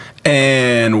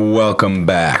And welcome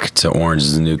back to Orange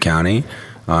is the New County.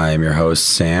 I am your host,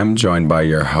 Sam, joined by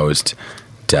your host,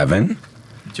 Devin.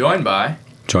 Joined by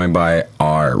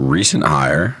our recent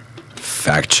hire,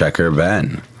 fact checker,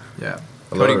 Ben. Yeah.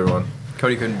 Hello, everyone.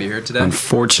 Cody couldn't be here today.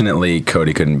 Unfortunately,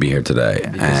 Cody couldn't be here today.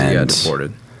 Because he got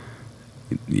deported.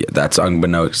 Yeah, that's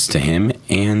unbeknownst to him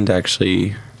and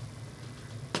actually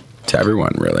to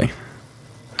everyone, really.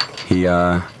 He,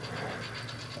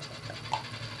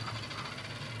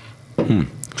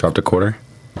 dropped a quarter.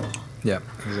 Yeah,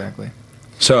 exactly.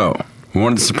 So, we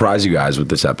wanted to surprise you guys with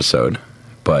this episode,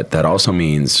 but that also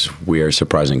means we are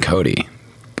surprising Cody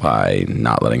by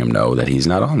not letting him know that he's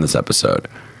not on this episode.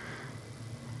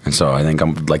 And so I think I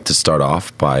would like to start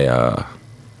off by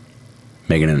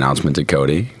making an announcement to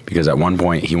Cody, because at one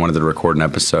point he wanted to record an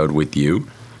episode with you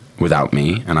without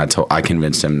me, and I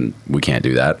convinced him we can't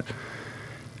do that.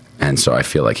 And so I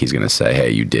feel like he's going to say,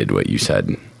 hey, you did what you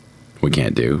said we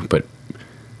can't do, but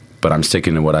I'm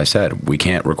sticking to what I said. We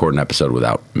can't record an episode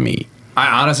without me.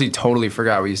 I honestly totally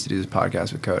forgot we used to do this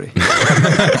podcast with Cody.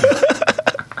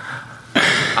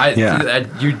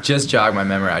 You just jogged my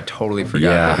memory. I totally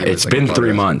forgot. Yeah, it's been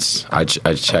 3 months. I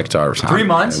checked our time. 3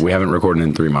 months? We haven't recorded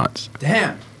in 3 months.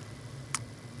 Damn.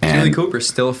 And Julie Cooper's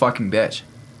still a fucking bitch.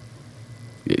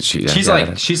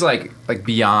 She's like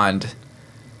beyond,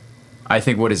 I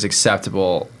think, what is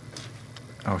acceptable.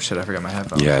 Oh shit, I forgot my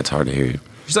headphones. Yeah, it's hard to hear you.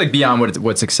 She's like beyond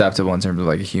what's acceptable in terms of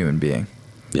like a human being.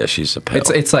 Yeah, she's a pill.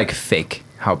 It's like fake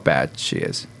how bad she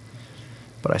is.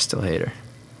 But I still hate her.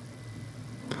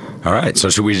 All right, so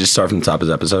should we just start from the top of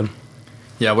this episode?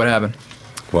 Yeah, what happened?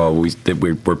 Well,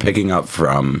 we're picking up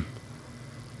from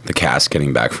the cast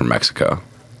getting back from Mexico.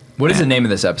 What is the name of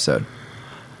this episode?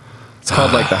 It's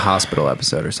called like the hospital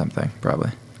episode or something,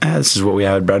 probably. This is what we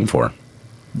had Ben for.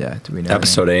 Yeah, do we know?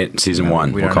 Episode 8, season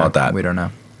 1. We'll call it that. We don't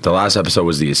know. The last episode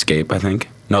was The Escape, I think.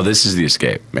 No, this is The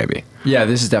Escape, maybe. Yeah,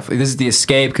 this is The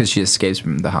Escape because she escapes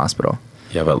from the hospital.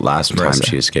 Yeah, but last time Marissa.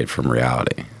 she escaped from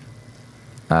reality.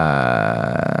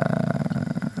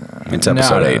 It's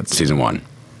episode 8, season 1.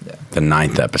 Yeah. The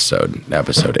 9th episode,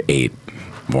 episode 8,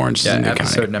 Orange is the New County.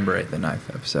 Episode number 8, the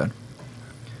 9th episode.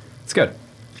 It's good.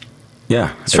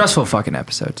 Yeah. Stressful fucking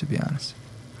episode, to be honest.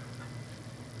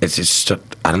 It's just,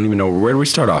 I don't even know. Where do we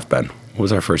start off, Ben? What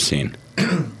was our first scene?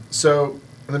 So,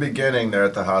 in the beginning, they're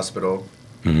at the hospital,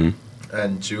 Mm-hmm.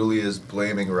 and Julie is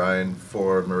blaming Ryan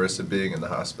for Marissa being in the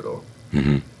hospital.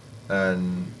 Mm-hmm.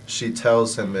 And she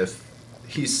tells him if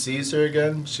he sees her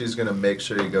again, she's going to make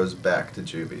sure he goes back to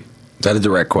juvie. Is that a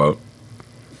direct quote?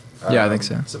 Yeah, I think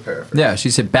so. It's a paraphrase. Yeah, she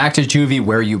said, "Back to juvie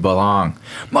where you belong,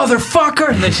 motherfucker!"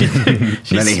 And then she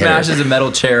Then he hit smashes a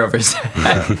metal chair over his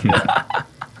head.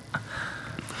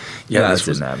 Yeah, that this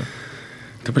was, didn't happen.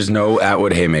 there was no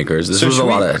Atwood haymakers. This was a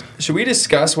lot of... Should we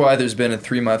discuss why there's been a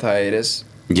 3-month hiatus?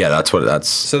 Yeah, that's...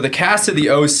 So the cast of the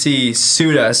OC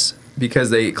sued us because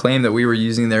they claimed that we were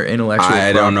using their intellectual property.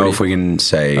 I don't know if we can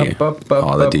say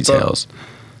all the details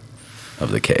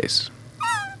of the case.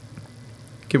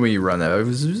 Can we run that?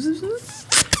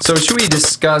 So should we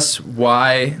discuss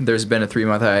why there's been a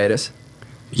 3-month hiatus?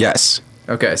 Yes.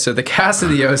 Okay, so the cast of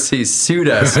the OC sued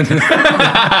us.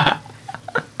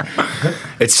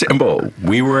 It's simple.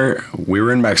 We were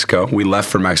in Mexico. We left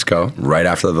for Mexico right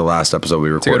after the last episode we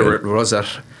to go recorded.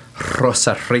 to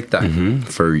Rosarita.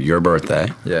 For your birthday.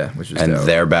 Yeah, which was And dope.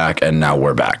 they're back, and now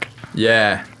we're back.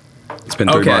 Yeah. It's been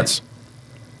 3 Okay. months.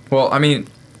 Well, I mean,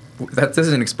 that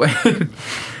doesn't explain.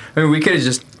 I mean, we could have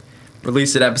just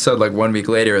released an episode like 1 week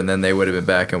later, and then they would have been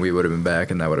back, and we would have been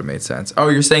back, and that would have made sense. Oh,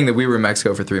 you're saying that we were in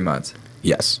Mexico for 3 months?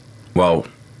 Yes. Well,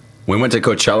 we went to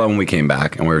Coachella when we came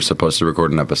back, and we were supposed to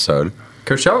record an episode.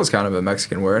 Coachella is kind of a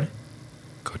Mexican word.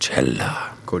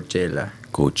 Coachella. Coachella.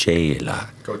 Go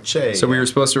Che. So we were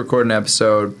supposed to record an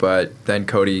episode, but then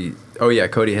Cody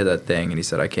had that thing, and he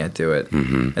said, I can't do it.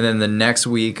 Mm-hmm. And then the next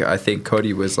week, I think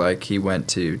Cody was like, he went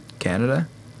to Canada.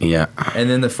 Yeah. And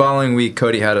then the following week,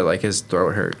 Cody had it like his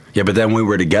throat hurt. Yeah, but then we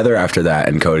were together after that,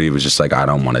 and Cody was just like, I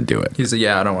don't want to do it. He's like,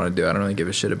 yeah, I don't want to do it. I don't really give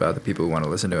a shit about the people who want to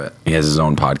listen to it. He has his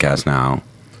own podcast now.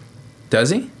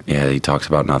 Does he? Yeah, he talks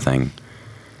about nothing.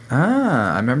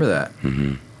 Ah, I remember that.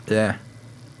 Mm-hmm. Yeah.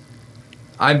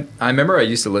 I remember I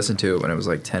used to listen to it when it was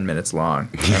like 10 minutes long,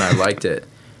 and I liked it.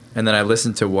 And then I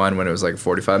listened to one when it was like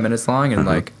 45 minutes long, and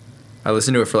like I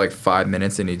listened to it for like 5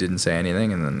 minutes, and he didn't say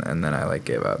anything, and then I like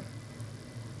gave up.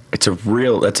 That's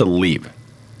a leap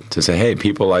to say, hey,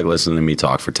 people like listening to me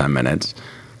talk for 10 minutes.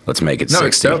 Let's make it 60. No,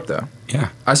 it's dope though. Yeah.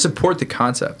 I support the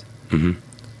concept. Mm-hmm.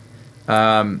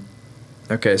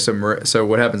 Okay, so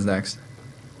what happens next?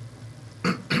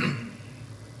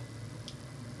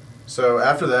 So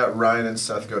after that, Ryan and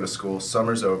Seth go to school.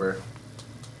 Summer's over.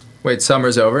 Wait,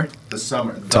 summer's over? The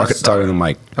summer. Talk to the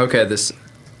mic. Okay, this.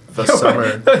 The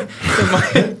summer.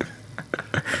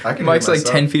 I can Mike's hear like myself.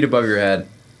 10 feet above your head.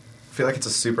 I feel like it's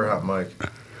a super hot mic.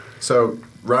 So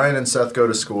Ryan and Seth go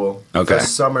to school. Okay. The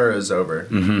summer is over.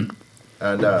 Mm-hmm.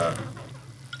 And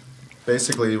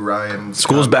basically Ryan's...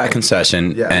 School's back in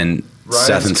session, Yeah. and Ryan's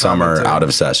Seth and Summer are commenting. out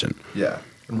of session. Yeah.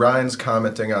 And Ryan's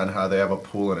commenting on how they have a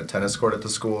pool and a tennis court at the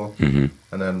school. Mm-hmm.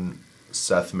 And then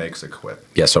Seth makes a quip.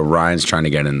 Yeah, so Ryan's trying to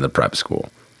get into the prep school.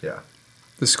 Yeah.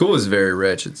 The school is very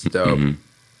rich. It's dope. Mhm.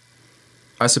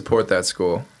 I support that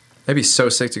school. That'd be so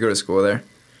sick to go to school there.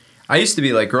 I used to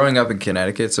be like growing up in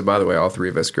Connecticut. So by the way, all three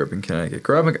of us grew up in Connecticut.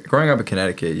 Growing up in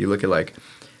Connecticut, you look at like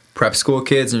prep school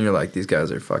kids and you're like, these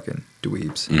guys are fucking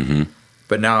dweebs. Mm-hmm.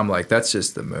 But now I'm like, that's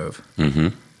just the move. Mm-hmm.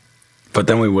 But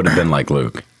then we would have been like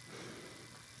Luke.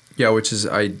 Yeah, which is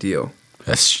ideal.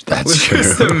 That's Luke true.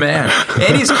 is the man.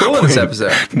 And he's cool in this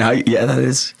episode. Now, yeah, that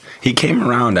is. He came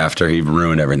around after he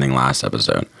ruined everything last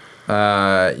episode.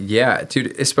 Yeah,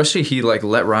 dude. Especially he like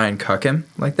let Ryan cuck him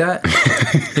like that.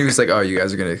 He was like, "Oh, you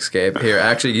guys are gonna escape. Here,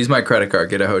 actually, use my credit card.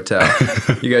 Get a hotel.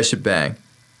 You guys should bang."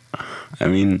 I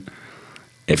mean,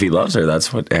 if he loves her,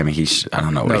 that's what. I mean, I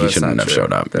don't know. No, he that's shouldn't not have true.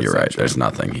 showed up. That's You're not right. true. There's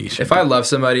nothing he should. If I love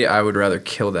somebody, I would rather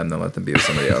kill them than let them be with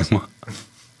somebody else.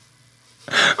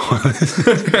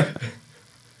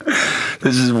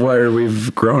 This is where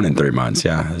we've grown in 3 months.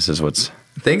 Yeah, this is what's.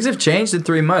 Things have changed in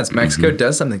 3 months. Mexico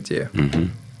does something to you.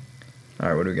 Mm-hmm. All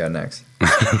right, what do we got next?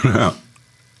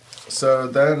 So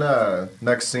then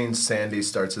next scene, Sandy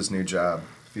starts his new job.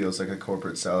 Feels like a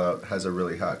corporate sellout. Has a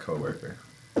really hot coworker.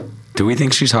 Do we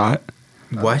think she's hot? I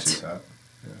think What? she's hot.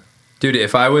 Dude,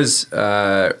 if I was,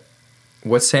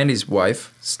 what's Sandy's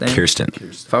wife's name? Kirsten.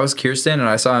 If I was Kirsten and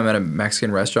I saw him at a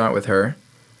Mexican restaurant with her,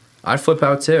 I'd flip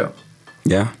out too.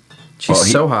 Yeah. She's Well,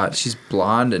 so hot. She's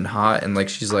blonde and hot, and like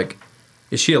she's like,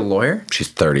 is she a lawyer? She's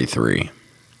 33.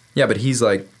 Yeah, but he's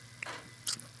like,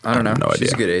 I don't know. have no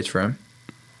She's idea. a good age for him.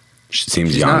 She seems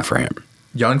She's young not- for him.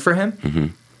 Young for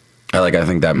him? I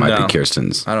think that might No. be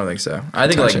Kirsten's. I don't think so. I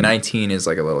think like Attention. 19 is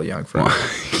like a little young for him. Well,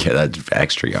 yeah, that's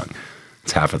extra young.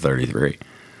 It's half of 33.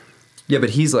 Yeah, but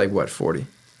he's like what, 40?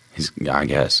 I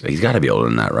guess he's got to be older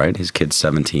than that, right? His kid's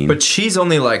 17. But she's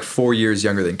only like 4 years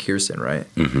younger than Kirsten, right?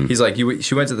 Mhm. He's like,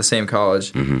 she went to the same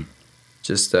college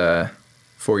just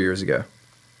 4 years ago.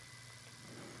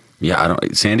 Yeah, I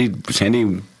don't.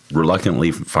 Sandy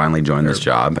reluctantly finally joined this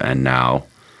job, and now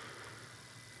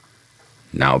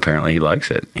apparently he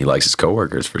likes it. He likes his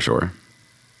coworkers for sure.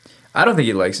 I don't think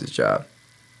he likes his job.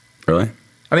 Really?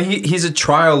 I mean, he's a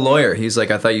trial lawyer. He's like,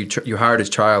 I thought you hired a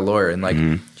trial lawyer, and like,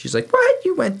 she's like, what?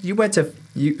 You went to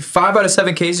 5 out of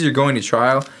 7 cases you're going to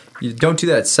trial. You don't do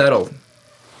that. Settle.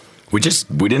 We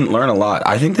didn't learn a lot.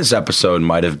 I think this episode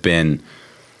might have been.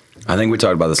 I think we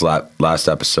talked about this last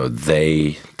episode.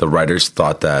 The writers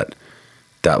thought that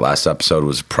last episode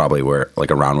was probably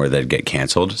around where they'd get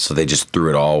canceled, so they just threw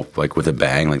it all like with a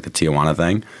bang, like the Tijuana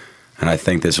thing. And I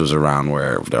think this was around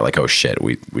where they're like, oh shit,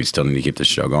 we still need to keep this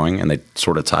show going, and they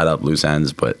sort of tied up loose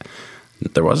ends, but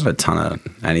there wasn't a ton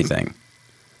of anything.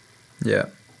 Yeah.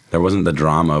 There wasn't the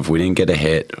drama of we didn't get a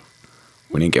hit.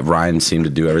 We didn't get Ryan seemed to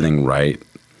do everything right.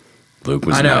 Luke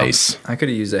was I know. nice. I could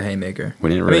have used a haymaker. We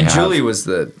didn't really I mean, have- Julie was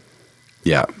the.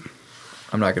 Yeah.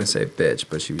 I'm not gonna say bitch,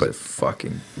 but she was a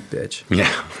fucking bitch.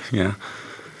 Yeah.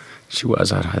 She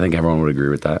was. I think everyone would agree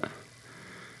with that.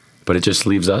 But it just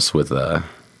leaves us with, not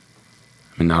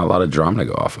a lot of drama to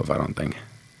go off of, I don't think.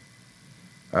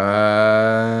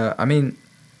 I mean,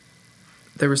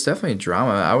 there was definitely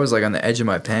drama. I was like on the edge of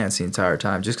my pants the entire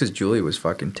time, just because Julie was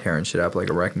fucking tearing shit up like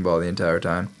a wrecking ball the entire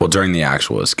time. Well, during the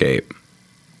actual escape,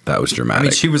 that was I dramatic.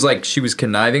 mean, she was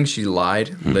conniving. She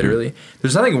lied, literally.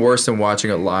 There's nothing worse than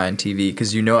watching a lie on TV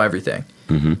because you know everything.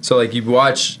 So, like, you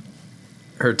watch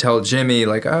her tell Jimmy,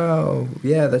 like, oh,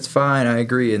 yeah, that's fine, I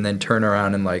agree, and then turn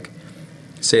around and, like,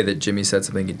 say that Jimmy said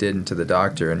something he didn't to the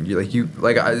doctor. And it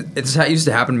used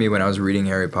to happen to me when I was reading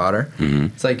Harry Potter.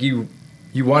 It's like you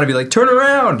want to be like, turn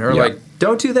around, or, Yeah. like,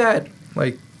 don't do that.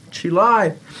 Like, she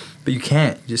lied. But you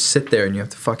can't. You just sit there and you have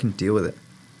to fucking deal with it.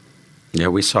 Yeah,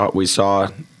 we saw,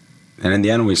 and in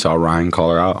the end, we saw Ryan call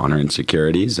her out on her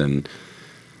insecurities, and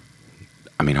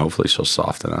I mean, hopefully she'll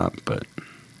soften up, but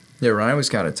Yeah, Ryan was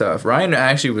kind of tough. Ryan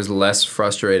actually was less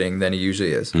frustrating than he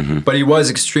usually is. But he was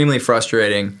extremely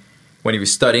frustrating when he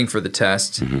was studying for the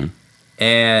test.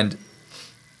 And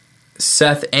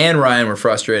Seth and Ryan were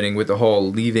frustrating with the whole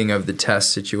leaving of the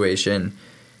test situation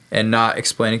and not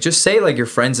explaining. Just say, like, your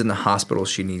friend's in the hospital,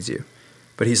 she needs you.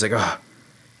 But he's like, oh,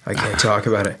 I can't talk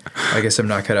about it. I guess I'm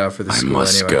not cut out for the I school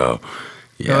must anyway. go. Oh,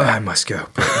 Yeah. I must go.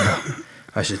 But no,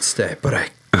 I should stay. But I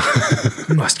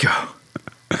must go.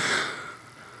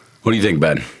 What do you think,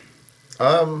 Ben?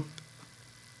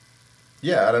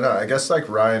 Yeah, I don't know. I guess like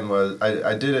Ryan was.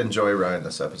 I did enjoy Ryan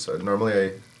this episode.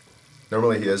 Normally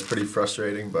he is pretty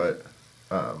frustrating, but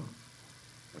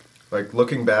like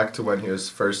looking back to when he was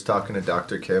first talking to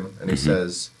Dr. Kim, and he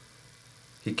says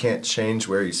he can't change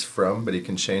where he's from, but he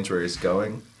can change where he's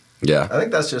going. Yeah. I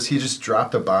think he just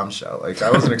dropped a bombshell. Like, I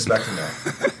wasn't expecting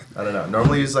that. I don't know.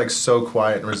 Normally he's, like, so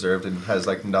quiet and reserved and has,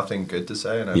 like, nothing good to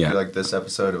say. And I feel like this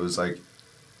episode, it was, like,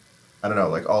 I don't know,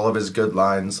 like, all of his good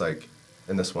lines, like,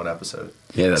 in this one episode.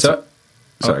 Yeah, that's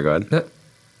sorry, go ahead.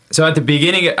 So at the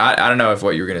beginning, I don't know if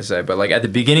what you were going to say, but, like, at the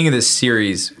beginning of this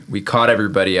series, we caught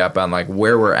everybody up on, like,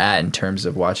 where we're at in terms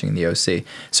of watching the OC.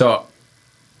 So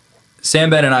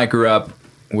Sam, Ben, and I grew up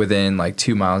within, like,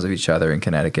 2 miles of each other in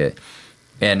Connecticut.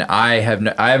 And I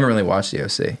haven't really watched the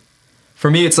OC. For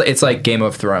me, it's like Game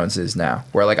of Thrones is now,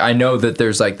 where like I know that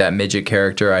there's like that midget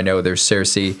character. I know there's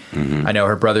Cersei. Mm-hmm. I know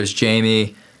her brother's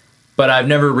Jaime, but I've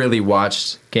never really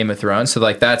watched Game of Thrones. So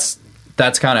like that's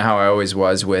kind of how I always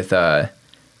was with the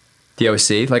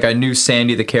OC. Like I knew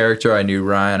Sandy the character. I knew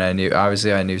Ryan. I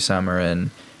knew Summer and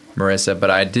Marissa,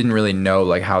 but I didn't really know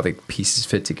like how the pieces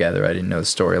fit together. I didn't know the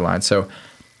storyline.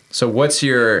 So what's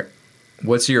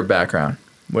your background?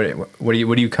 What are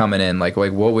you coming in like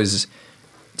what was?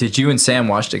 Did you and Sam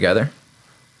watch together?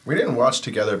 We didn't watch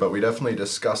together, but we definitely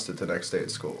discussed it the next day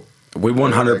at school. We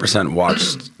 100%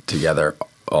 watched together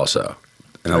also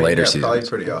in a later season. Probably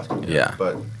pretty often. Yeah.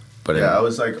 But yeah, I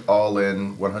was like all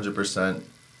in 100%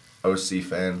 OC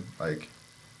fan. Like,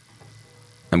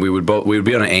 and we would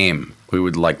be on AIM. We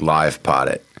would like live pod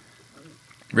it.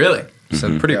 Really?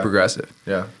 So pretty progressive.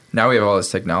 Yeah. Now we have all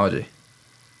this technology.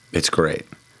 It's great.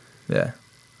 Yeah.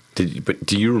 But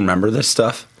do you remember this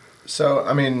stuff? So,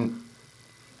 I mean,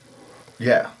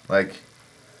 yeah, like,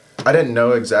 I didn't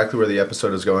know exactly where the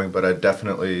episode was going, but I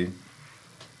definitely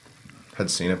had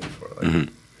seen it before. Like,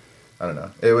 I don't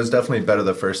know. It was definitely better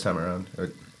the first time around.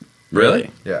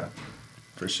 Really? Yeah,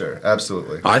 for sure.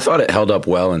 Absolutely. I thought it held up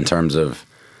well in terms of,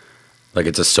 like,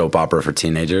 it's a soap opera for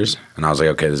teenagers. And I was like,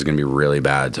 okay, this is going to be really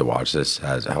bad to watch this.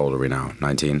 How old are we now?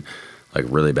 19? Like,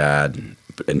 really bad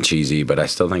and cheesy, but I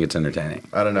still think it's entertaining.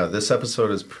 I don't know. This episode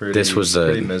is pretty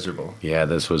miserable. Yeah,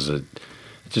 it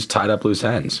just tied up loose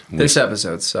ends. This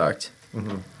episode sucked.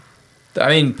 Mm-hmm. I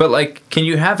mean, but like, can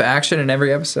you have action in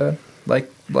every episode? Like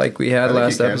we had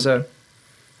last episode?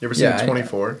 You ever seen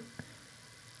 24?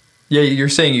 Yeah, you're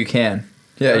saying you can.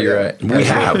 Yeah, you're right. We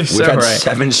have. We've had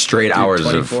 7 straight hours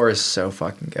 24 is so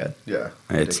fucking good. Yeah.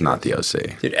 It's not the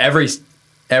OC. Dude,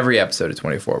 every episode of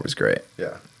 24 was great.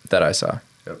 Yeah. That I saw.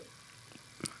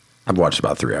 I've watched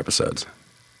about 3 episodes.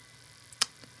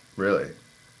 Really?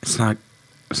 It's not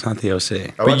the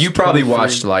OC. But you probably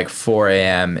watched like 4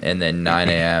 a.m. and then 9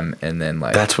 a.m. and then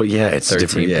like that's what. Yeah, it's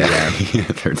 13 p.m.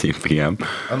 13 p.m.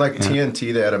 On like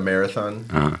TNT, they had a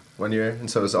marathon one year,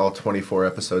 and so it was all 24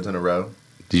 episodes in a row.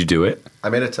 Did you do it? I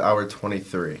made it to hour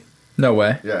 23. No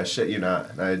way. Yeah, I shit you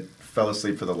not. I fell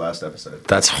asleep for the last episode.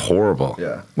 That's horrible.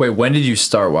 Yeah. Wait, when did you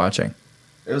start watching?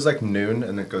 It was like noon,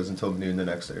 and it goes until noon the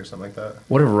next day or something like that.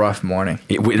 What a rough morning.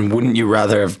 Wouldn't you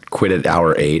rather have quit at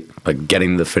hour 8, like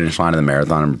getting to the finish line of the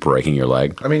marathon and breaking your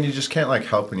leg? I mean, you just can't like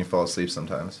help when you fall asleep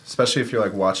sometimes, especially if you're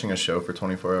like watching a show for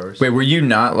 24 hours. Wait, were you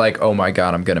not like, oh my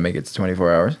God, I'm going to make it to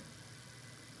 24 hours?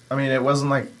 I mean, it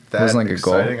wasn't like that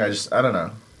exciting. I don't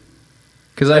know.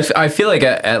 Because I feel like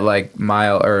at like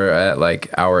at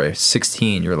like hour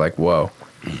 16, you're like, whoa.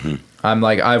 Mm-hmm. I'm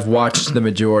like, I've watched the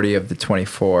majority of the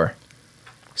 24.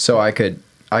 So I could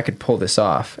pull this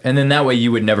off, and then that way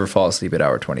you would never fall asleep at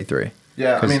hour 23.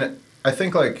 Yeah, I mean, I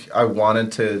think like I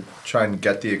wanted to try and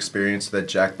get the experience that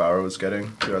Jack Bauer was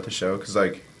getting throughout the show, because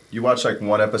like you watch like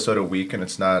one episode a week and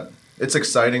it's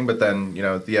exciting, but then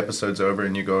the episode's over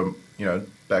and you go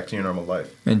back to your normal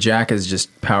life. And Jack is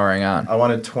just powering on. I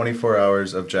wanted 24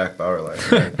 hours of Jack Bauer life.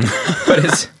 Right?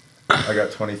 But I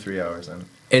got 23 hours in.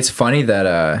 It's funny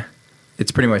that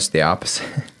it's pretty much the opposite.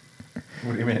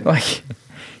 What do you mean? Like.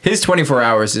 His 24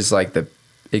 hours is like the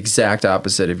exact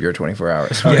opposite of your 24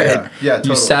 hours. Oh, yeah, totally.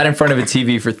 You sat in front of a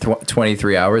TV for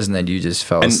 23 hours and then you just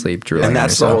fell asleep drooling. And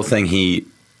that's the whole thing.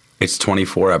 It's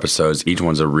 24 episodes. Each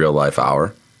one's a real life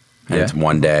hour. And it's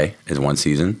one day, it's one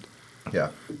season. Yeah.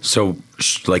 So,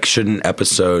 shouldn't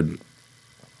episode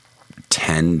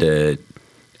 10 to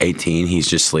 18, he's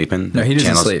just sleeping? No, he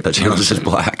doesn't sleep. The channel's just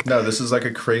black. No, this is like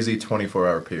a crazy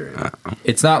 24-hour period.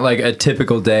 It's not like a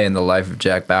typical day in the life of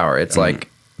Jack Bauer. It's like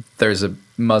there's a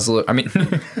Muslim. I mean,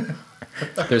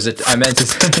 I meant to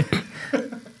say.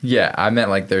 Yeah, I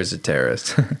meant like there's a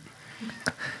terrorist.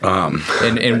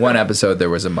 In one episode, there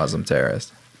was a Muslim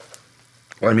terrorist.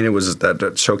 Well, I mean, it was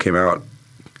that show came out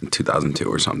in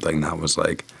 2002 or something. That was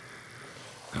like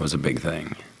That was a big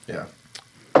thing. Yeah.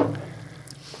 I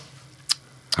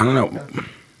don't know.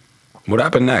 What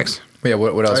happened next? Yeah,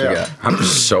 what else Oh, we yeah.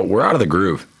 got? We're out of the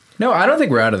groove. No, I don't think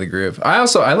we're out of the groove. I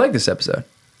like this episode.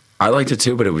 I liked it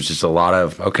too, but it was just a lot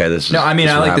of, okay, this is. No, I mean,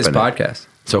 this I is like this happening podcast.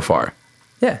 so far.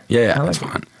 Yeah. Yeah, I like that's it.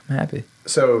 fine. I'm happy.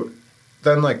 So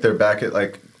then, like, they're back at,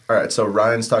 like, all right, so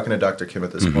Ryan's talking to Dr. Kim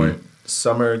at this point.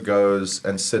 Summer goes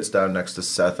and sits down next to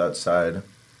Seth outside,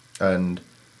 and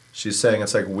she's saying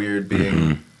it's, like, weird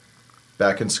being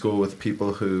back in school with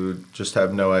people who just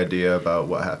have no idea about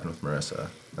what happened with Marissa,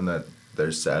 and that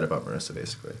they're sad about Marissa,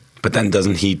 basically. But then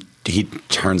doesn't he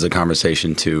turns the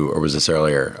conversation to, or was this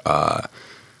earlier,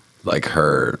 like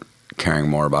her caring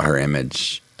more about her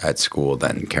image at school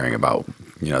than caring about,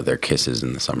 their kisses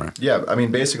in the summer. Yeah, I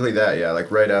mean, basically that, yeah. Like,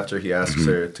 right after he asks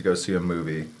her to go see a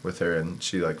movie with her, and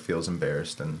she, like, feels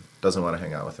embarrassed and doesn't want to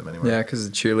hang out with him anymore. Yeah, because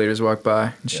the cheerleaders walk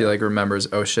by, and she, Yeah. like, remembers,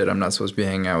 oh, shit, I'm not supposed to be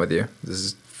hanging out with you. This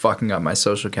is fucking up my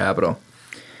social capital.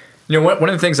 One of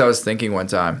the things I was thinking one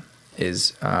time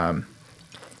is that,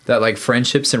 like,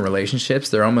 friendships and relationships,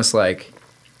 they're almost like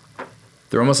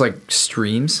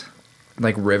streams,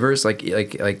 like rivers, like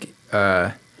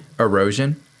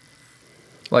erosion.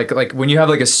 Like when you have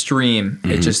like a stream,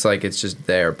 it's just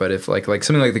there. But if like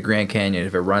something like the Grand Canyon,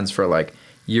 if it runs for like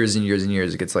years and years and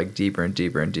years, it gets like deeper and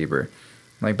deeper and deeper.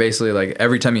 Like basically, like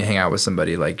every time you hang out with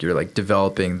somebody, like you're like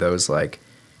developing those like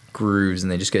grooves,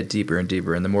 and they just get deeper and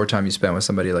deeper. And the more time you spend with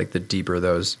somebody, like the deeper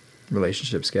those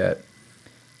relationships get.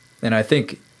 And I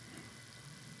think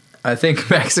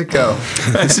Mexico.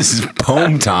 This is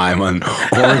poem time on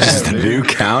Orange is the New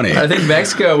County. I think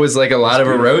Mexico was like a lot of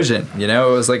erosion. It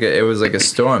was like a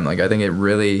storm. Like I think it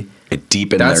really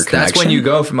deepened their connection. That's when you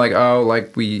go from like, oh,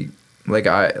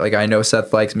 I know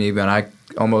Seth likes me, but I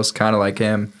almost kind of like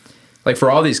him. Like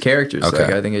for all these characters, Okay.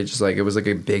 like I think it was like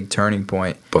a big turning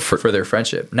point But for their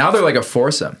friendship. Now they're like a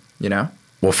foursome.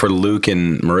 Well, for Luke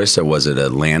and Marissa, was it a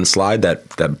landslide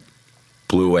that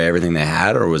blew away everything they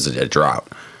had, or was it a drought?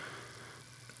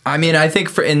 I mean, I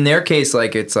think in their case,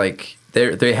 like it's like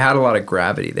they had a lot of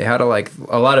gravity. They had a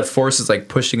lot of forces like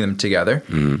pushing them together,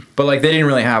 but like they didn't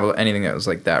really have anything that was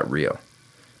like that real.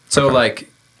 So like,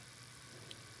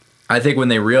 I think when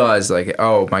they realized like,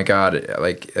 oh my god,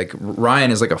 like Ryan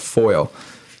is like a foil.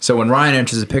 So when Ryan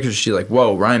enters the picture, she's like,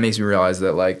 whoa, Ryan makes me realize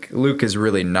that like Luke is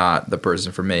really not the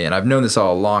person for me, and I've known this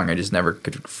all along. I just never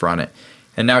could confront it,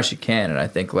 and now she can, and I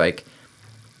think like.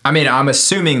 I mean, I'm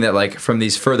assuming that like from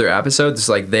these further episodes,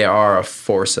 like they are a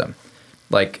foursome.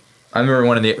 Like I remember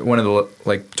one of the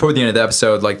like toward the end of the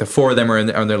episode, like the four of them are in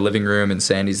their living room and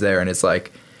Sandy's there, and it's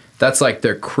like that's like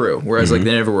their crew. Whereas like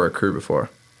they never were a crew before.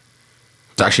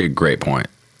 It's actually a great point.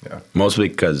 Yeah. Mostly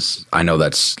because I know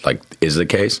that's like is the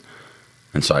case,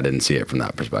 and so I didn't see it from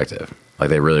that perspective. Like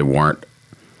they really weren't.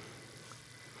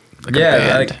 Like a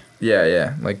band.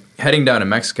 Yeah. Like heading down to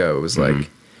Mexico, it was like.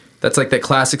 That's like the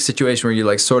classic situation where you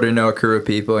like sort of know a crew of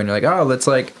people and you're like, oh, let's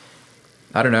like,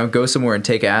 I don't know, go somewhere and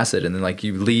take acid. And then like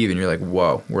you leave and you're like,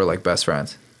 whoa, we're like best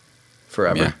friends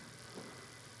forever. Yeah.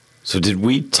 So did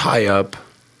we tie up?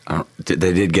 They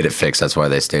did get it fixed. That's why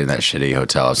they stayed in that shitty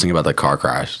hotel. I was thinking about the car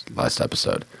crash last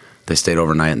episode. They stayed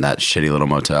overnight in that shitty little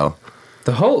motel.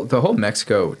 The whole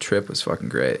Mexico trip was fucking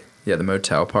great. Yeah, the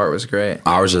motel part was great.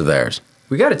 Ours or theirs?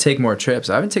 We got to take more trips.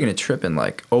 I haven't taken a trip in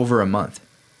like over a month.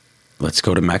 Let's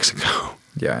go to Mexico.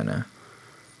 Yeah, I know.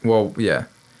 Well, yeah.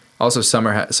 Also,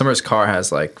 Summer's car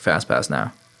has like Fast Pass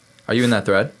now. Are you in that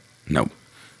thread? Nope.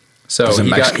 So There's a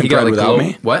Mexican thread like without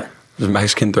me? What? There's a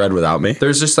Mexican thread without me?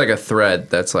 There's just like a thread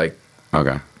that's like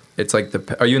Okay. it's like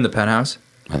Are you in the penthouse?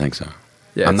 I think so.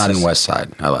 Yeah. I'm it's not in just- West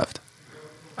Side. I left.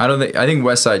 I think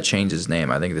Westside changed his name.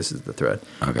 I think this is the thread.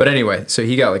 Okay. But anyway, so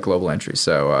he got like global entry.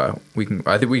 So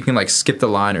I think we can like skip the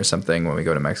line or something when we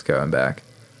go to Mexico and back.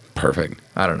 Perfect.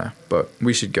 I don't know, but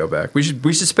we should go back. We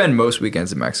should spend most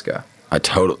weekends in Mexico. I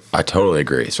totally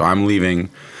agree. So I'm leaving.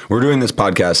 We're doing this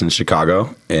podcast in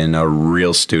Chicago in a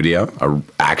real studio, a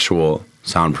actual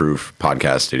soundproof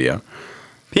podcast studio.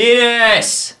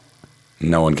 Penis.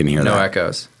 No one can hear No that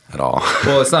echoes. at all.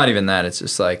 Well, it's not even that. It's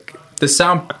just like the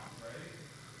sound.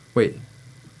 Wait,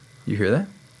 you hear that?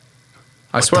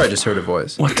 I swear I just heard a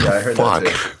voice. What the Yeah, I heard that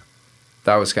fuck? too.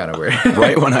 That was kind of weird.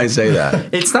 Right when I say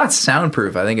that. It's not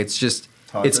soundproof. I think it's just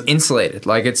it's Haunted? insulated.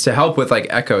 Like it's to help with like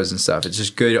echoes and stuff. It's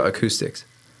just good acoustics.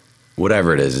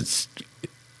 Whatever it is, it's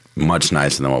much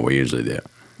nicer than what we usually do.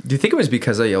 Do you think it was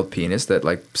because I yelled penis that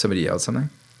like somebody yelled something?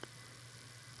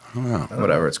 I don't know.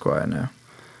 Whatever. It's quiet now.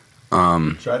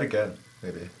 Try it again,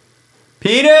 maybe.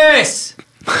 Penis.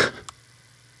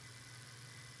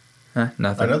 Huh?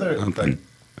 Nothing. I know there's Something.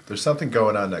 there's something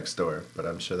going on next door, but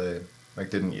I'm sure they like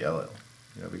didn't yell it,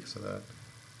 because of that.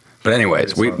 But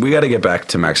anyways, we got to get back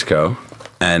to Mexico,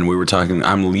 and we were talking.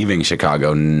 I'm leaving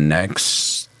Chicago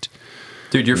next.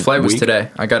 Dude, your flight was week? today.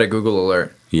 I got a Google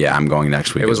alert. Yeah, I'm going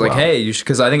next week. It was as like, well. hey, you should,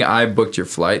 because I think I booked your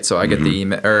flight, so I get the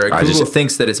email, or Google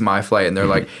thinks that it's my flight, and they're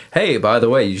like, hey, by the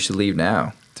way, you should leave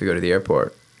now to go to the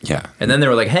airport. Yeah. And then they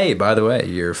were like, hey, by the way,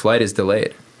 your flight is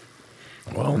delayed.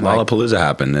 Well, Lollapalooza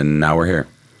happened, and now we're here.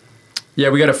 Yeah,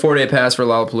 we got a 4-day pass for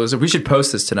Lollapalooza. We should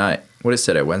post this tonight. What is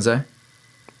today, Wednesday?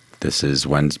 This is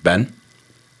Wednesday. Ben?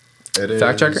 It is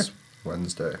Fact checker?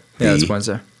 Wednesday. Yeah, it's The-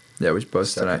 Wednesday. Yeah, we should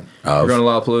post it tonight. Of- We're going to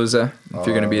Lollapalooza. If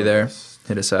you're going to be there, August.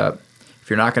 hit us up. If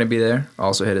you're not going to be there,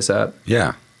 also hit us up.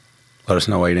 Yeah. Let us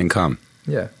know why you didn't come.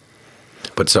 Yeah.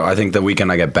 But so I think the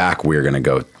weekend I get back, we're going to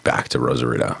go back to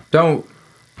Rosarito. Don't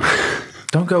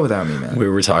go without me, man. We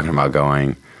were talking about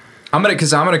going. I'm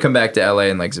gonna come back to LA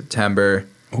in like September.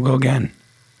 We'll go again.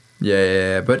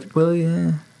 Yeah. But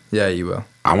yeah, you will.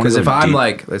 I wanna Because go if I'm deep.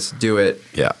 like, let's do it.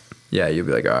 Yeah. Yeah, you'll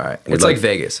be like, all right. We'd It's like- like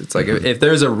Vegas. It's like if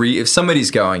there's if somebody's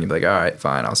going, you'll be like, all right,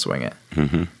 fine, I'll swing it.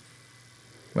 Mm-hmm.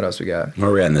 What else we got? Where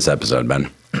are we at in this episode,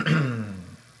 Ben?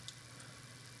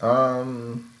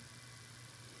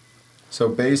 So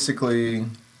basically,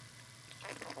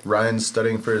 Ryan's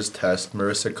studying for his test.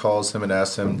 Marissa calls him and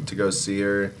asks him to go see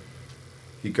her.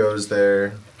 He goes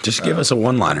there. Just give us a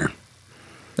one-liner.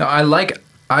 No, I like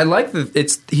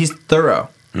he's thorough.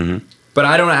 Mm-hmm. But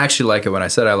I don't actually like it. When I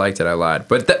said I liked it, I lied.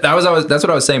 But that's what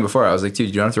I was saying before. I was like, dude,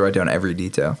 you don't have to write down every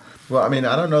detail. Well, I mean,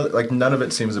 I don't know. Like, none of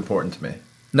it seems important to me.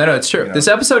 No, it's true. You know. This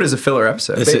episode is a filler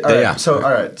episode. It's- All right, yeah. So,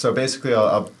 all right. So basically,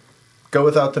 I'll go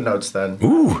without the notes then.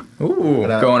 Ooh. Ooh,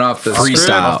 And I- going off the Freestyle.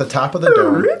 script. Off the top of the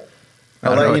dome. I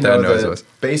I'll don't know let what you that know noise that was.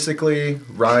 basically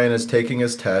Ryan is taking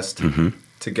his test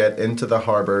to get into the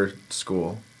harbor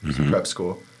school, prep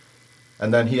school.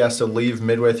 And then he has to leave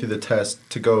midway through the test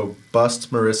to go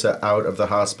bust Marissa out of the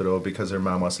hospital because her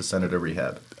mom wants to send her to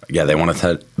rehab. Yeah, they want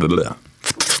to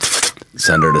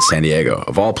send her to San Diego.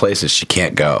 Of all places, she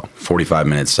can't go. 45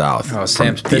 minutes south. Oh, from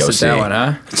Sam's the pissed at OC. that one,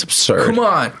 huh? It's absurd. Come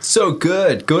on, so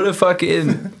good. Go to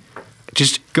fucking.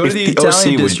 Just Go to if the OC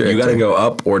Italian would- district. You got to go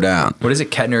up or down. What is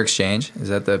it? Kettner Exchange? Is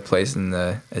that the place in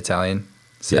the Italian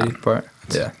city Yeah. part?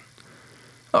 Yeah.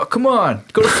 Oh, come on.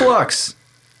 Go to Flux.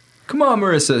 Come on,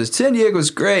 Marissa. San Diego's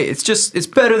great. It's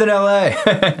better than LA.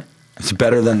 It's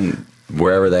better than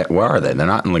wherever they. Where are they? They're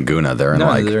not in Laguna. They're in No,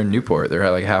 like they're in Newport.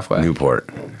 They're like halfway. Newport.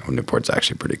 Well, Newport's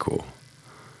actually pretty cool.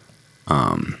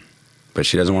 But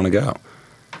she doesn't want to go.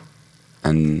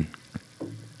 And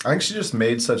I think she just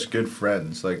made such good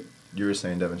friends, like you were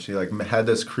saying, Devin. She like had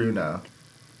this crew now.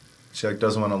 She like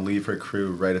doesn't want to leave her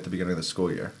crew right at the beginning of the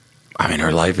school year. I mean,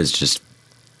 her life is just.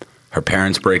 Her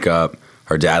parents break up.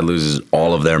 Her dad loses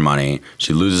all of their money.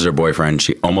 She loses her boyfriend.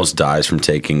 She almost dies from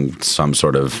taking some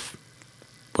sort of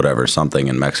whatever, something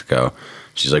in Mexico.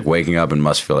 She's like waking up and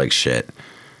must feel like shit.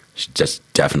 She just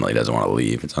definitely doesn't want to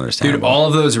leave. It's Dude, understandable. all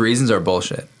of those reasons are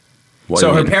bullshit. What So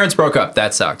do you her mean? parents broke up.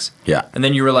 That sucks. Yeah. And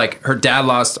then you were like, her dad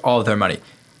lost all of their money,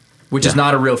 which is Yeah.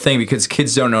 not a real thing because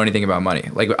kids don't know anything about money.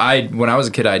 Like when I was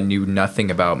a kid, I knew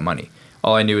nothing about money.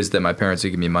 All I knew is that my parents would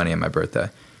give me money on my birthday.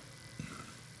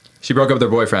 She broke up with her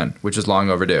boyfriend, which was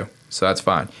long overdue. So that's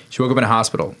fine. She woke up in a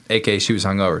hospital, aka she was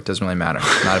hungover. Doesn't really matter.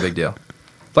 Not a big deal.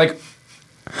 Like,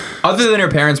 other than her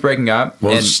parents breaking up,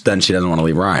 Well, and then she doesn't want to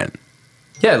leave Ryan.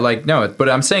 yeah, like no, but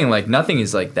I'm saying like nothing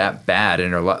is like that bad in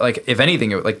her life. Like if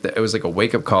anything, it was like a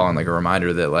wake up call and like a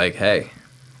reminder that like, hey,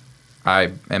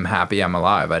 I am happy I'm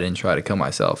alive. I didn't try to kill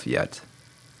myself yet.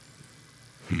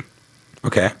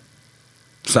 Okay.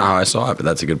 That's not how I saw it, but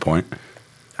that's a good point.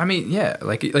 I mean, yeah,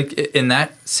 like in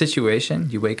that situation,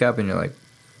 you wake up and you're like,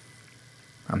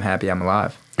 I'm happy I'm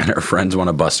alive. And her friends want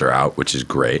to bust her out, which is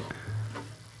great.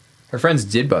 Her friends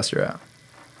did bust her out.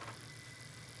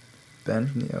 Ben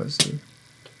from the OC.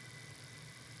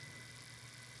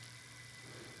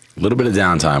 A little bit of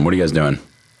downtime. What are you guys doing?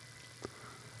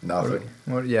 Nothing.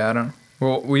 What? Yeah, I don't.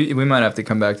 Well, we might have to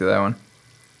come back to that one.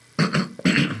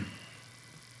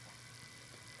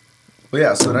 Well,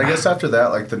 yeah. So then I guess after that,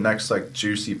 like the next like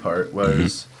juicy part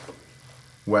was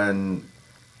when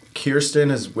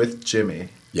Kirsten is with Jimmy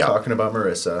Yeah. talking about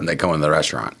Marissa, And they go in the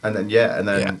restaurant. and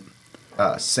then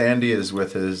Sandy is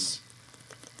with his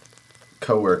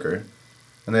coworker,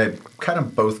 and they kind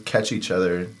of both catch each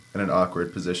other in an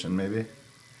awkward position, maybe.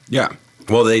 Yeah.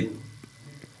 Well, they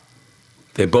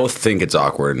both think it's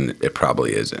awkward, and it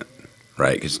probably isn't,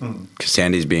 right? Because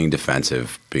Sandy's being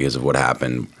defensive because of what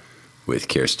happened with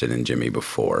Kirsten and Jimmy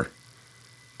before.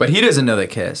 But he doesn't know they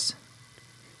kissed.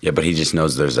 Yeah, but he just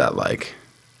knows there's that, like,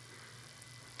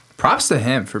 Props to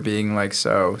him for being like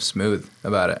so smooth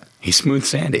about it. he's smooth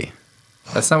Sandy.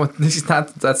 That's not what.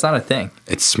 That's not a thing.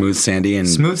 It's Smooth Sandy and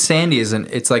Smooth Sandy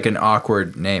it's like an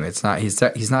awkward name. It's not. He's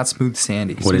not Smooth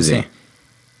Sandy. What is he?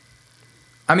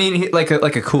 I mean, like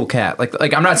a cool cat.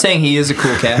 Like I'm not saying he is a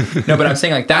cool cat. No, but I'm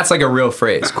saying like that's like a real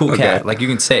phrase. Cool cat. Like you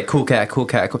can say it. Cool cat. Cool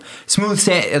cat. Cool. Smooth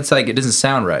Sandy. It's like it doesn't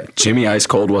sound right. Jimmy Ice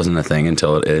Cold wasn't a thing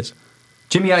until it is.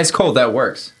 Jimmy Ice Cold. That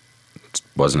works.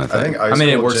 Wasn't a thing. I think Ice I mean,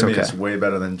 it Cold works Jimmy okay. is way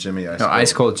better than Jimmy Ice No, Cold.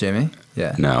 Ice Cold Jimmy.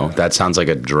 Yeah. No, that sounds like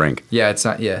a drink. Yeah, it's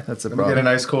not. Yeah, that's the Let me problem. get an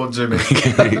Ice Cold Jimmy.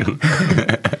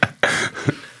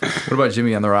 What about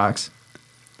Jimmy on the rocks?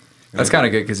 That's kind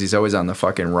of good because he's always on the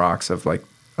fucking rocks of like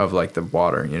the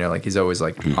water. You know, like he's always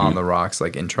like on the rocks,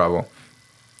 like in trouble.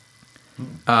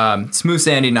 Smooth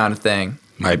Sandy, not a thing.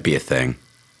 Might be a thing.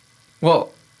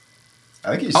 Well,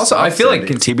 I think he's also I soft feel like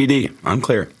Sandy. TBD.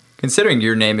 Unclear. considering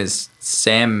your name is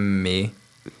Sammy,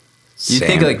 you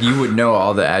think Sam. like you would know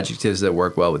all the adjectives that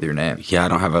work well with your name. Yeah, I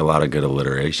don't have a lot of good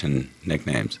alliteration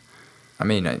nicknames. I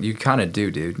mean, you kind of do,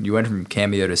 dude. You went from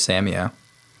Cameo to Samio.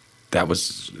 That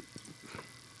was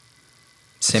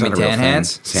Sammy Is that a real thing?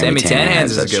 Tanhands? Sammy Tanhands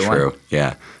is a that's good true. one.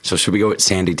 Yeah. So should we go with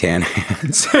Sandy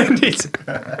Tanhands?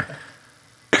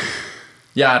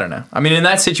 Yeah, I don't know. I mean, in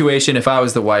that situation, if I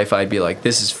was the wife, I'd be like,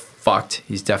 this is fucked.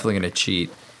 He's definitely going to cheat.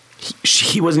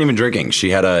 He wasn't even drinking.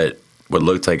 She had what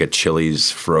looked like a Chili's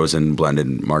frozen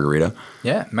blended margarita.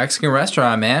 Yeah, Mexican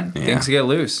restaurant, man. Yeah. Things get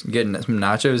loose. You get some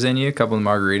nachos in you, a couple of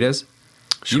margaritas.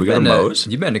 Should we go to Moe's?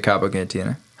 You've been to Cabo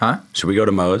Cantina. Huh? Should we go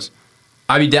to Moe's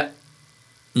I'd be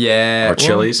yeah. or well,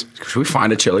 Chili's? Should we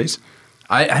find a Chili's?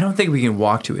 I don't think we can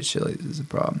walk to a Chili's is the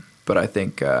problem. But I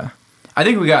think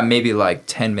we got maybe like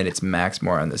 10 minutes max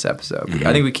more on this episode. Mm-hmm.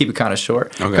 I think we keep it kind of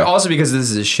short. Okay. But also because this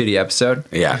is a shitty episode.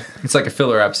 Yeah. It's like a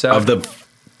filler episode. Of the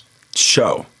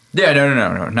show. Yeah,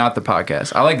 no, not the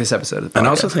podcast. I like this episode of the podcast. And I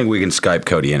also think we can Skype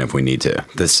Cody in if we need to.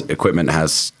 This equipment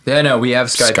has yeah, no, we have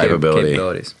Skype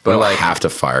capabilities. But But we like, have to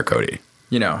fire Cody.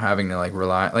 you know, having to like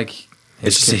rely, like,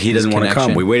 It's just his he doesn't want to come.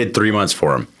 connection. We waited 3 months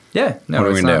for him. Yeah, no, What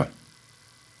are we it's gonna not.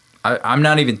 do? I'm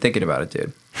not even thinking about it,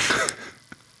 dude.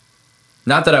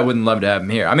 Not that I wouldn't love to have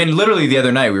him here. I mean, literally the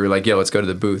other night we were like, "Yo, let's go to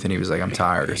the booth," and he was like, "I'm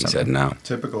tired" or He something. said no.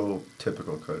 Typical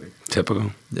Cody.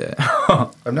 Typical. Yeah.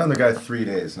 I've known the guy 3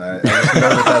 days, and I just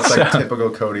know that's like a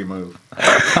typical Cody move.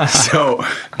 So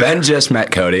Ben just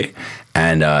met Cody,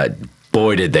 and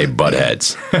boy, did they butt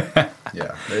heads.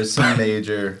 Yeah, there's some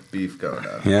major beef going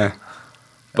on. Yeah.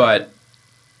 But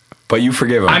But you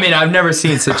forgive him. I mean, I've never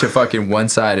seen such a fucking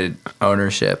one-sided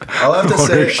ownership. I'll have to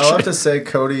Ownership. say,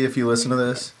 Cody, if you listen to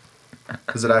this,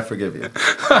 is that I forgive you.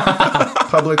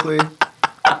 Publicly,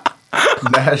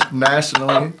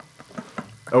 nationally,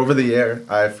 over the air,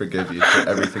 I forgive you for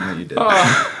everything that you did.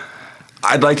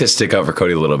 I'd like to stick up for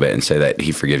Cody a little bit and say that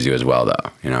he forgives you as well, though.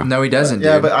 You know. No, he doesn't.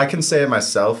 Yeah, dude. but I can say it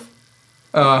myself.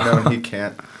 No, he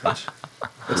can't.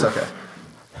 It's okay.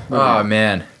 Oh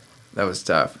man, that was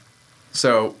tough.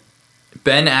 So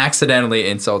Ben accidentally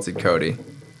insulted Cody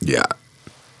Yeah.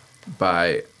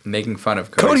 by making fun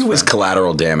of Cody's Cody was friend.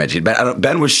 collateral damage.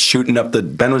 Ben was shooting up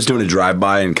Ben was doing a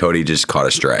drive-by, and Cody just caught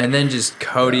a stray. And then just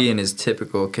Cody, in his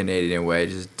typical Canadian way,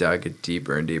 just dug a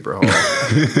deeper and deeper hole.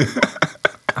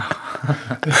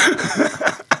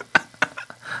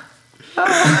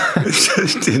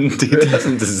 He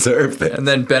doesn't deserve it. And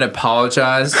then Ben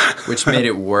apologized, which made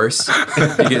it worse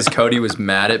because Cody was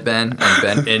mad at Ben,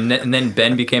 and then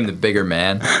Ben became the bigger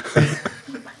man.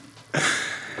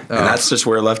 And that's just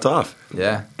where it left off.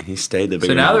 Yeah. He stayed the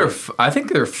bigger So now man. I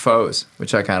think they're foes,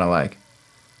 which I kind of like.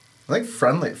 I think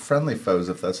friendly foes,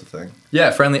 if that's a thing.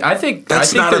 Yeah, friendly. I think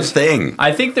That's not a there's- thing.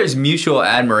 I think there's mutual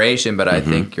admiration, but I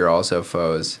think you're also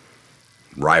foes.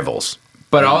 Rivals.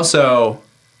 But also,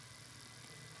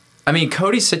 I mean,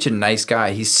 Cody's such a nice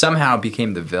guy. He somehow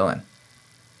became the villain,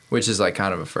 which is like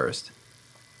kind of a first.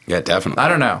 Yeah, definitely. I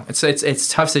don't know. It's a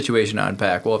tough situation to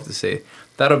unpack. We'll have to see.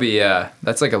 That'll be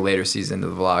that's like a later season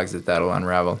of the vlogs that'll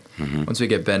unravel once we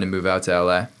get Ben to move out to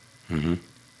LA. Mm-hmm.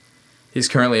 He's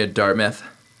currently at Dartmouth.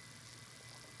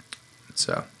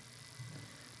 So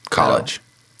College.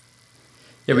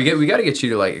 yeah, we got to get you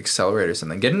to like accelerate or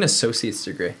something. Get an associate's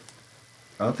degree.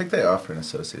 I don't think they offer an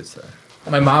associate's there.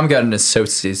 My mom got an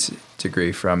associate's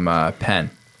degree from Penn,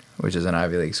 which is an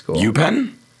Ivy League school.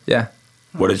 UPenn? Yeah.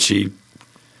 What did she...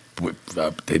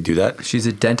 they do that? She's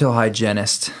a dental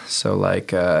hygienist, so like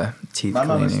teeth My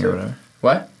mom is cleaning or too. whatever.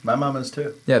 What? My mom is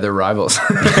too. Yeah, they're rivals.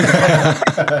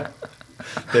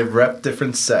 They rep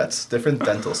different sets, different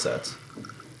dental sets.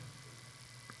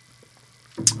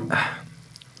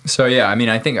 So yeah, I mean,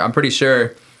 I'm pretty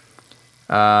sure.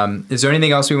 Is there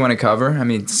anything else we want to cover? I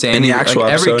mean, Sandy. In the actual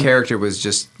every episode? character was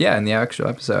just in the actual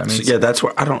episode. I mean, So, yeah, that's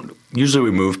where I don't... Usually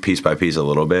we move piece by piece a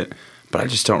little bit, But I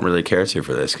just don't really care to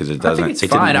for this because it I doesn't. think it's it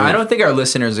didn't fine. I move. don't think our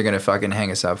listeners are gonna fucking hang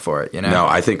us up for it. You know? No,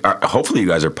 I think hopefully you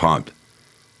guys are pumped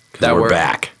because That we're we're-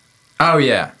 back. Oh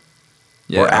yeah.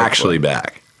 We're actually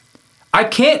back. I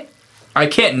can't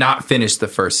not finish the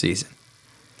first season.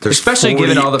 There's Especially 40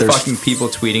 given all the there's- fucking people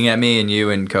tweeting at me and you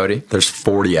and Cody. There's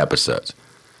 40 episodes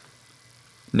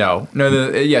No,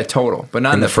 total, but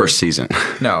not in the first season.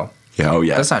 No, Yeah, oh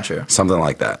yeah, that's not true. Something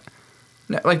like that.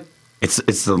 No, like, It's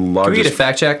the can we largest. get a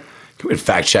fact check? Can we get a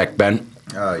fact check, Ben?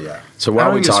 Oh yeah. So why I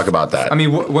don't we think it's- talk about that? I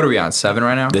mean, what are we on? 7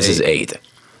 right now? this is 8.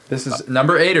 This is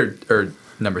number 8 or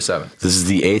number 7. This is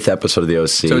the 8th episode of the OC.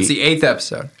 So it's the 8th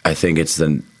episode. I think it's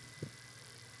the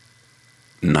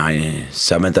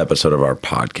 7th episode of our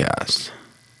podcast.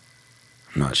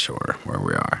 I'm not sure where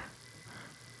we are.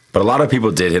 But a lot of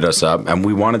people did hit us up, and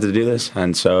we wanted to do this,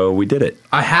 and so we did it.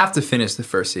 I have to finish the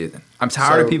first season. I'm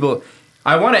tired of So- people.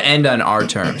 I want to end on our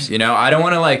terms. You know, I don't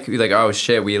want to be like, oh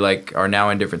shit, we are now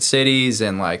in different cities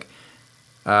and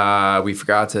we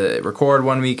forgot to record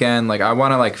one weekend. Like, I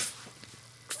want to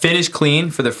finish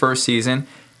clean for the first season.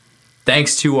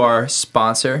 Thanks to our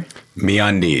sponsor,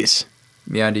 MeUndies.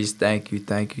 MeUndies.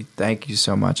 Thank you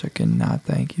so much. I cannot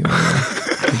thank you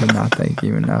enough. I cannot thank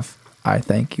you enough. I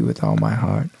thank you with all my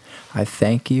heart. I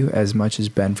thank you as much as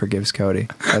Ben forgives Cody.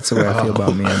 That's the way I feel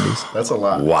about MeUndies. That's a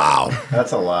lot. Wow.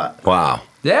 That's a lot. Wow.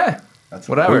 Yeah. That's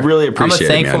Whatever. We really appreciate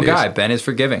I'm a thankful MeUndies. guy. Ben is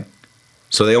forgiving.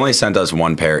 So they only sent us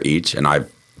one pair each, and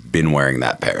I've been wearing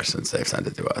that pair since they've sent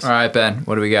it to us. All right, Ben,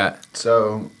 what do we got?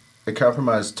 So it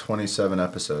comprised 27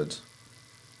 episodes,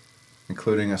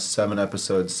 including a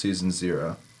 7-episode season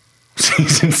 0.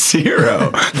 Season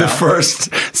 0. The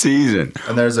first season.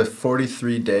 And there's a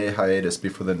 43-day hiatus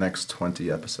before the next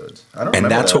 20 episodes. I don't And remember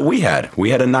that's that. what we had. We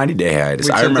had a 90-day hiatus.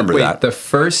 I So remember that. The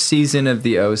first season of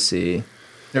the OC. It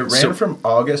ran So- from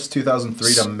August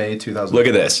 2003 to May 2004. Look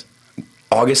at this.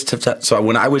 August to so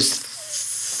when I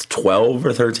was 12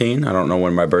 or 13, I don't know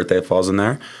when my birthday falls in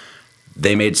there.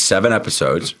 They made 7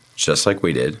 episodes, just like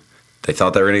we did. They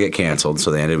thought they were going to get canceled,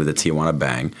 so they ended with a Tijuana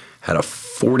bang. Had a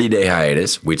 40-day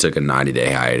hiatus. We took a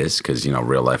 90-day hiatus because,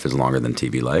 real life is longer than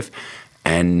TV life.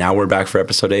 And now we're back for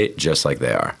episode 8, just like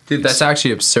they are. Dude, that's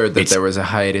actually absurd that It's- there was a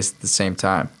hiatus at the same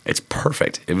time. It's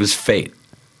perfect. It was fate.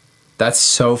 That's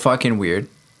so fucking weird.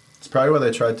 It's probably why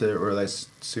they tried to, or they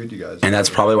sued you guys. And that's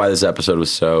probably why this episode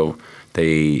was so,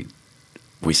 we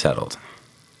settled.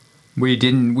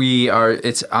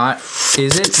 It's on,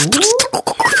 is it? Woo!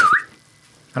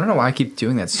 I don't know why I keep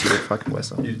doing that stupid fucking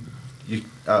whistle.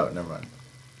 Oh, never mind.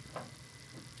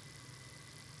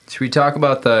 Should we talk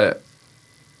about the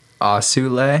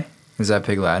Ausule? Is that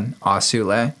Pig Latin?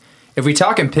 Ausule? If we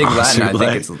talk in Pig Latin, I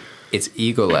think Ausule. it's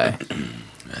Eagle-A.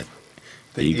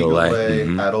 The Eagle Eagle Bay. Bay,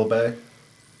 Mhm. Adel Bay.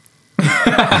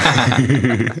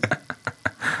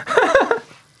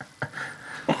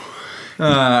 All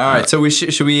right, so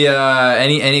should we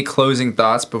any closing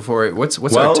thoughts before what's our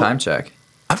Well- time check?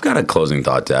 I've got a closing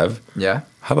thought, Dev. Yeah.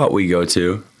 How about we go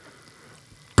to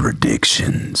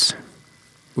predictions?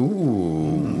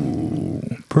 Ooh.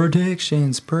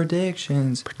 Predictions.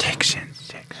 Predictions.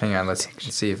 Hang on, let's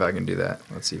see if I can do that.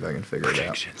 Let's see if I can figure it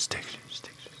out. Predictions.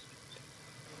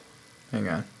 Hang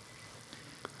on.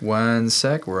 1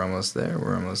 sec. We're almost there.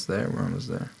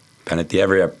 And at the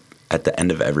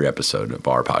end of every episode of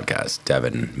our podcast,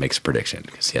 Devin makes a prediction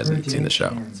because he hasn't seen the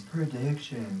show.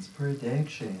 Predictions.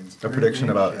 A prediction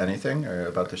about anything or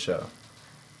about the show?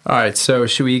 All right, so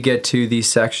should we get to the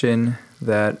section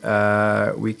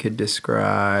that we could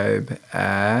describe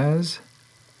as...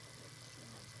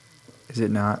 Is it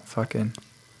not fucking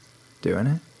doing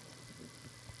it?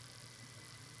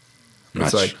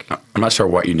 It's I'm not sure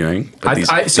what you're doing, but these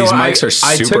so mics are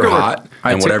I took super a re- hot,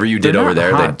 I and took- whatever you they're did over not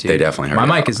there, hot, they dude. definitely hurt. My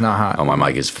it. mic is not hot. Oh, my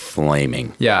mic is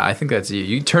flaming. Yeah, I think that's you.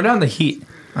 You turn down the heat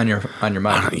on your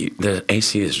mic. The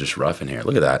AC is just rough in here.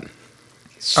 Look at that. All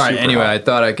right. Super Anyway, hot. I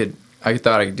thought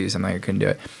I could do something. I couldn't do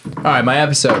it. All right,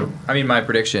 my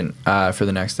prediction for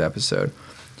the next episode.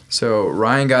 So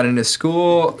Ryan got into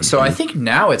school. So I think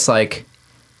now it's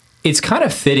kind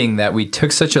of fitting that we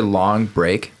took such a long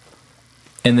break,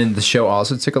 and then the show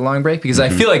also took a long break because I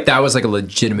feel like that was like a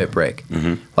legitimate break.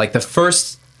 Like the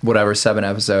first 7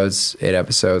 episodes, 8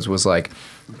 episodes was like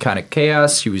kind of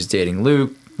chaos. She was dating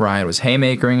Luke. Ryan was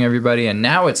haymakering everybody, and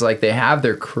now it's like they have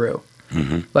their crew.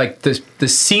 Like the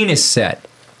scene is set.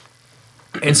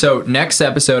 And so next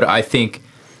episode, I think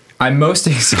I'm most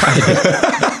excited.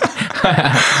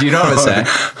 Do you know what I'm saying?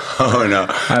 Oh no!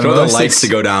 I'm Do you want the most lights to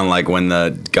go down like when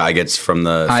the guy gets from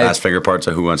the fast finger parts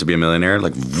of Who Wants to Be a Millionaire?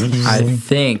 Like, I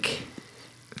think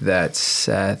that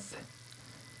Seth,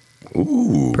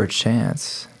 ooh,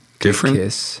 perchance, different.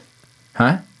 kiss,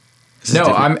 huh? This is No,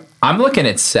 different. I'm looking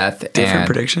at Seth. Different and,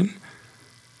 prediction?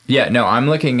 Yeah, no, I'm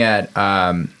looking at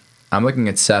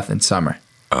Seth and Summer.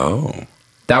 Oh.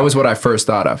 That was what I first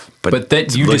thought of. But then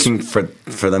you looking for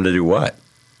them to do what?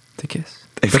 to kiss.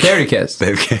 But they already kissed.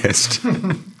 They've kissed.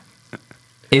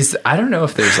 I don't know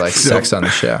if there's like sex on the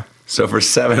show. So for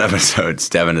 7 episodes,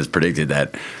 Devin has predicted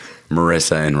that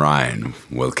Marissa and Ryan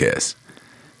will kiss.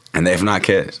 And they've not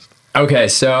kissed. Okay,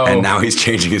 so And now he's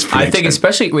changing his prediction. I think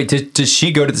especially does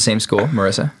she go to the same school,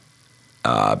 Marissa?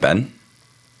 Ben?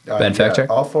 Ben Factor?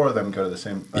 All 4 of them go to the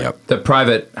same. Yep. The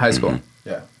private high school.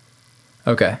 Yeah.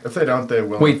 Okay. If they don't, they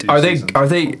will. Wait, are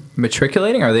they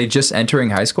matriculating? Are they just entering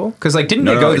high school? Because like, didn't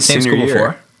they go to the it's same senior school year,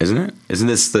 before? Isn't it? Isn't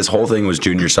this whole thing was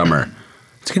junior summer?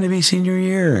 It's gonna be senior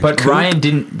year. But Cool. Ryan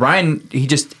didn't. Ryan he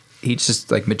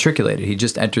just like matriculated. He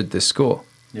just entered this school.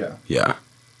 Yeah. Yeah.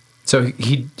 So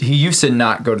he used to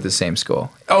not go to the same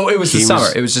school. Oh, it was the summer.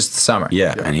 It was just the summer.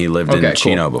 Yeah, and he lived in Okay,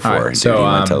 Chino cool. before. All right, And so, he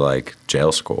went to like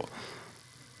jail school.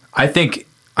 I think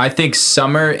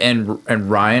Summer and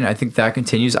Ryan. I think that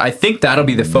continues. I think that'll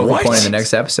be the focal What? point in the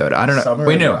next episode. I don't know. Summer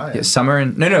Wait, and no. Ryan. Yeah,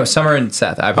 Summer and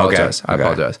Seth. I apologize. Okay, I okay.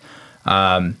 apologize.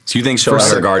 So you think she'll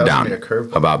let her guard that was down gonna be a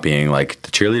curveball. about being like the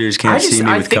cheerleaders can't see me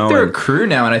I with think they're a Cohen? crew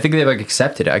now, and I think they've like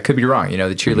accepted it. I could be wrong. You know,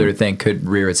 the cheerleader Mm-hmm. thing could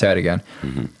rear its head again.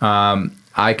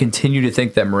 I continue to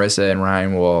think that Marissa and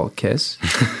Ryan will kiss.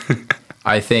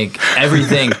 I think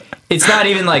everything. It's not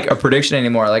even like a prediction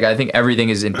anymore. Like I think everything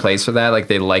is in place for that. Like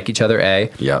they like each other.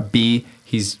 A. Yeah. B.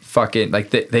 He's fucking like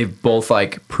they've both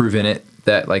like proven it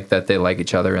that they like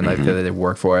each other and like Mm-hmm. that they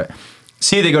work for it.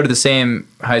 C. They go to the same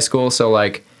high school, so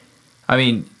like, I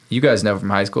mean. You guys know from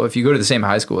high school, if you go to the same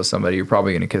high school as somebody, you're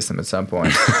probably going to kiss them at some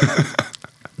point.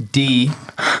 D.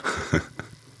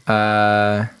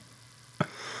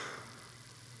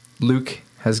 Luke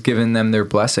has given them their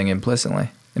blessing implicitly.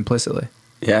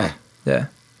 Yeah. Yeah.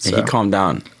 So. He calmed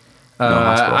down.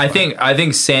 I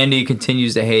think Sandy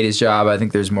continues to hate his job. I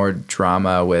think there's more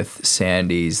drama with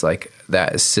Sandy's like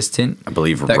that assistant. I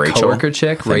believe that Rachel. coworker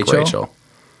chick, I think Rachel. Can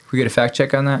we get a fact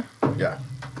check on that? Yeah.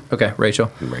 Okay,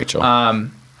 Rachel. Rachel.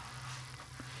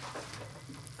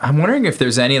 I'm wondering if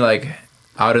there's any like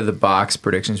out of the box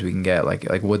predictions we can get.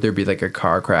 Like would there be like a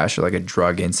car crash or like a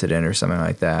drug incident or something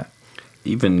like that?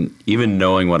 Even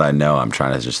knowing what I know, I'm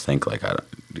trying to just think like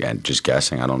just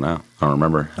guessing. I don't know. I don't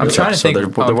remember. I'm trying to think. There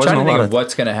I'm wasn't trying to a think lot of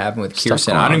what's going to happen with stuff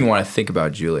Kirsten. going I don't on. even want to think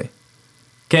about Julie.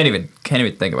 Can't even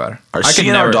think about her. Is she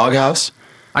in our doghouse?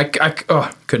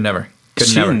 Could never.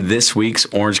 Is she in this week's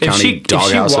Orange County If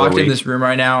Doghouse she of the walked in Week? this room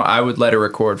right now, I would let her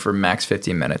record for max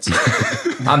 15 minutes.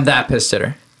 I'm that pissed at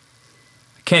her.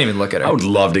 I can't even look at her. I would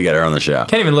love to get her on the show.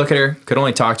 Can't even look at her. Could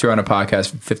only talk to her on a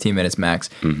podcast for 15 minutes max.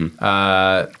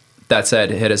 That said,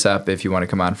 hit us up if you want to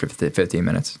come on for 15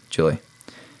 minutes, Julie.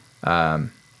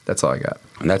 That's all I got.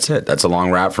 And that's it. That's a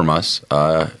long wrap from us.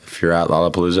 If you're at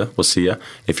Lollapalooza, we'll see you.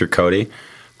 If you're Cody,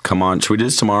 come on. Should we do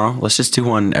this tomorrow? Let's just do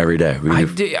one every day.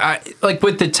 Like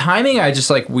with the timing, I just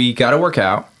like we got to work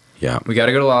out. Yeah. We got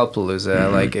to go to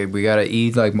Lollapalooza. Like we got to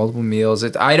eat like multiple meals.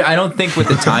 I don't think with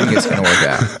the timing it's going to work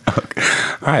out. Okay.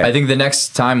 All right. I think the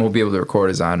next time we'll be able to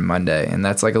record is on Monday, and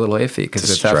that's like a little iffy because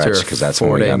it's after a stretch, 'cause that's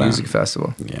when we 4-day gotta- music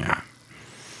festival. Yeah.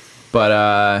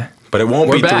 But But it won't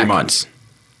We're be 3 back. months.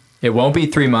 it won't be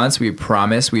 3 months. We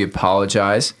promise. We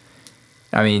apologize.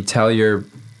 I mean, tell your.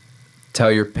 I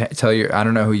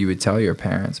don't know who you would tell your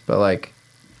parents, but like,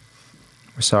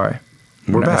 we're sorry.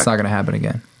 We're back. It's not going to happen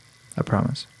again. I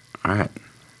promise. All right.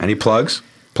 Any plugs?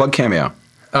 Plug Cameo.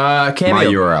 Cameo. My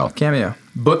URL. Cameo.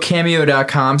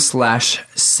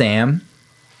 Bookcameo.com/Sam.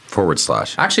 /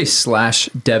 Actually,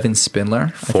 /Devin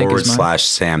Spindler. I think is mine. /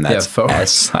 Sam. That's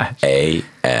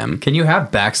SAM. Can you have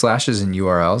backslashes in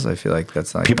URLs? I feel like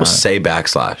that's like People not- say /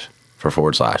 for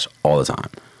 / all the time.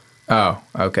 Oh,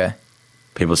 okay.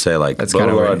 People say like That's kind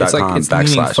of weird. It's like it's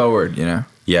leaning / forward, you know.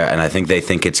 Yeah, and I think they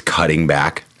think it's cutting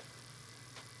back.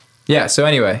 Yeah. So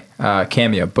anyway,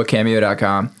 Cameo.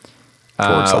 Bookcameo.com. / We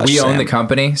own Sam. the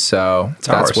company, so It's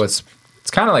that's ours.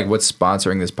 it's kind of like what's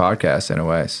sponsoring this podcast in a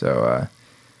way. So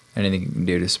anything you can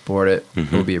do to support it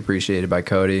will be appreciated by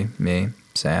Cody, me,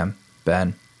 Sam,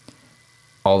 Ben,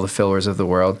 all the fillers of the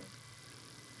world.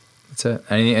 That's it.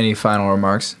 Any final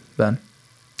remarks, Ben?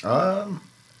 You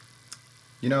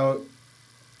know,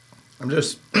 I'm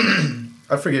just.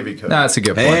 I forgive you, Cody. No, that's a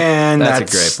good point. And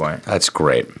that's a great point. That's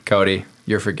great. Cody,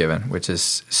 you're forgiven, which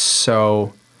is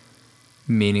so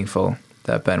meaningful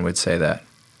that Ben would say that.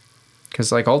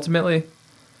 Because, like, ultimately,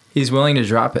 he's willing to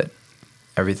drop it.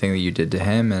 Everything that you did to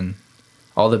him and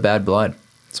all the bad blood.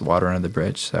 It's water under the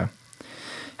bridge. So,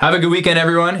 have a good weekend,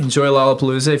 everyone. Enjoy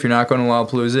Lollapalooza. If you're not going to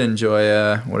Lollapalooza,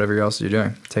 enjoy whatever else you're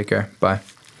doing. Take care. Bye.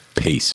 Peace.